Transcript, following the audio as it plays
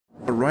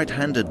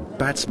right-handed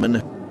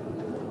batsman.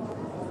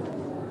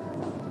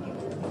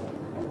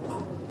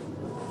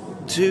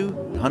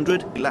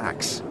 200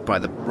 lakhs by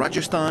the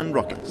Rajasthan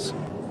Rockets.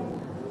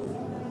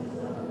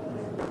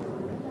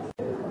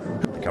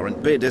 The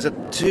current bid is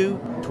at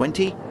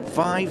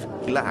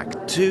 225 lakhs.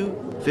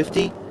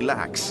 250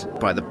 lakhs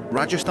by the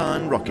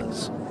Rajasthan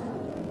Rockets.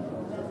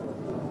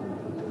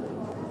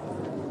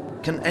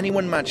 Can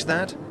anyone match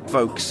that?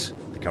 Folks,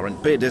 the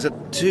current bid is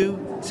at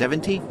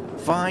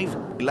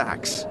 275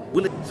 lakhs.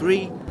 Will it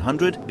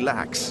 300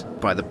 lakhs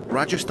by the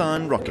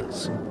Rajasthan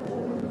Rockets?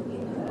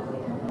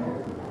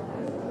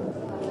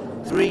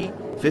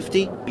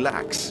 350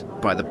 lakhs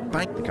by the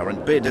bank. The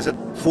current bid is at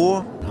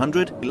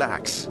 400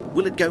 lakhs.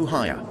 Will it go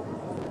higher?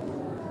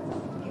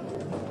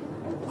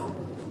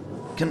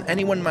 Can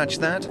anyone match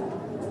that?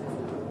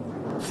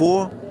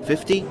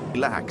 450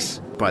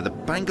 lakhs by the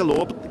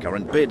Bangalore. The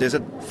current bid is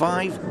at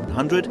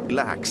 500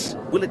 lakhs.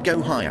 Will it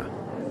go higher?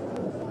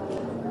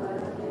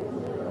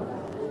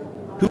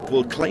 Who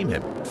will claim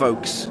him,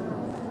 folks?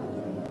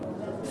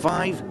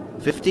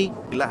 550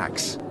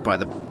 lakhs by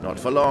the... Not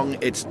for long,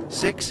 it's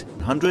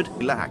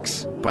 600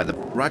 lakhs by the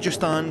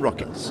Rajasthan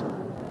Rockets.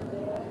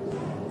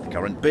 The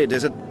current bid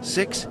is at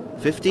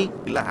 650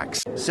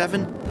 lakhs.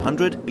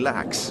 700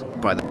 lakhs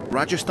by the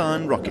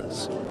Rajasthan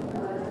Rockets.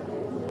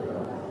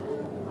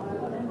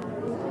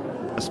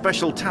 A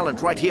special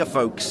talent right here,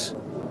 folks.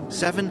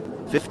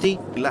 750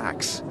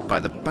 lakhs by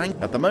the bank.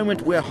 At the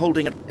moment, we're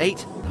holding at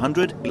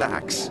 800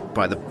 lakhs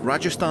by the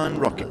Rajasthan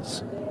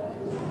Rockets.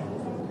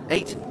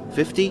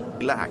 850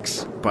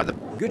 lakhs by the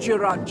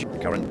Gujarat. The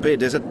current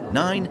bid is at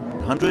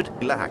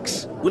 900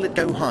 lakhs. Will it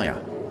go higher?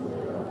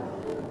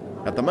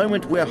 At the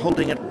moment, we're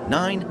holding at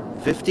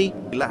 950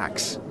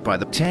 lakhs by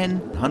the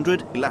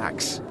 1000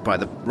 lakhs by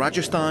the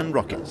Rajasthan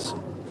Rockets.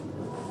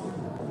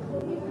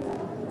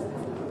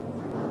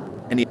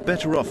 Any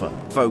better offer,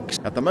 folks?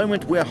 At the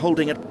moment, we're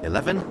holding at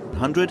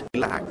 1100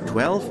 lakhs.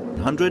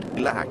 1200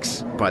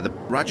 lakhs by the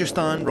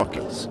Rajasthan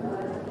Rockets.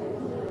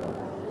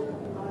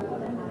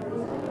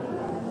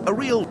 A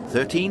real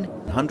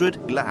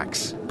 1300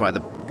 lakhs by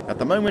the... At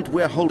the moment,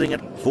 we're holding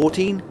at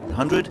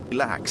 1400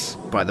 lakhs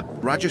by the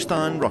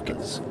Rajasthan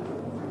Rockets.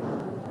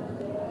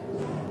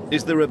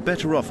 Is there a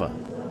better offer?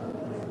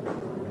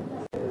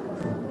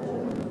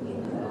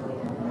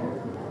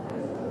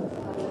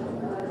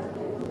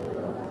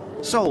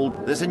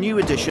 Sold. There's a new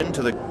addition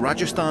to the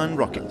Rajasthan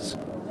Rockets.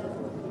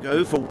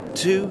 Go for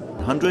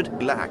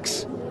 200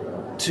 lakhs.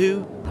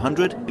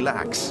 200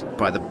 lakhs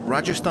by the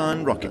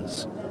Rajasthan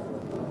Rockets.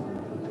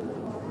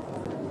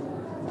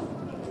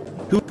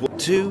 Who?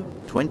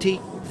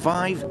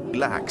 225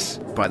 lakhs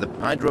by the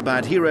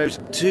Hyderabad Heroes.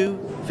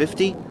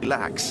 250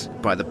 lakhs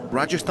by the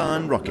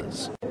Rajasthan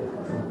Rockets.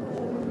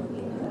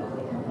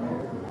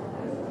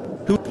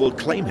 Who will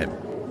claim him?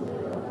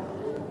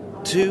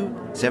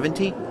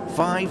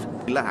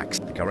 275 lakhs.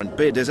 The current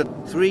bid is at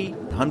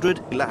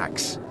 300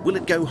 lakhs. Will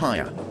it go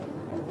higher?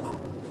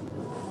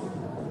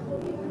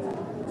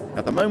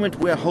 At the moment,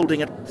 we're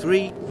holding at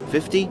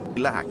 350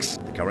 lakhs.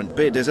 The current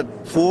bid is at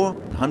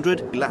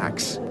 400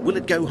 lakhs. Will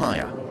it go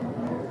higher?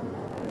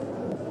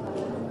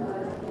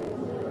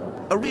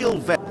 A real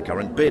vet. The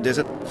current bid is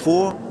at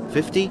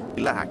 450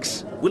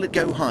 lakhs. Will it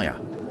go higher?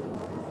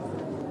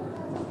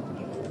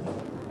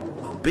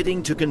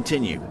 Bidding to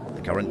continue.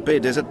 The current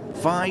bid is at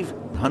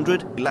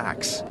 500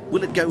 lakhs.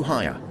 Will it go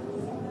higher?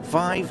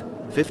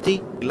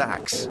 550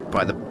 lakhs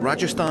by the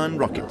Rajasthan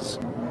Rockets.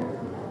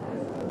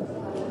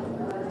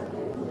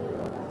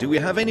 Do we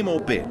have any more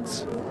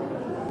bids?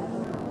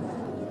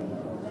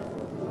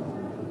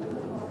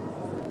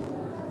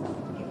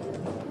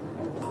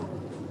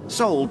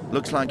 Sold.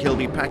 Looks like he'll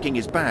be packing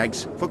his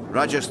bags for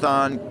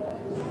Rajasthan.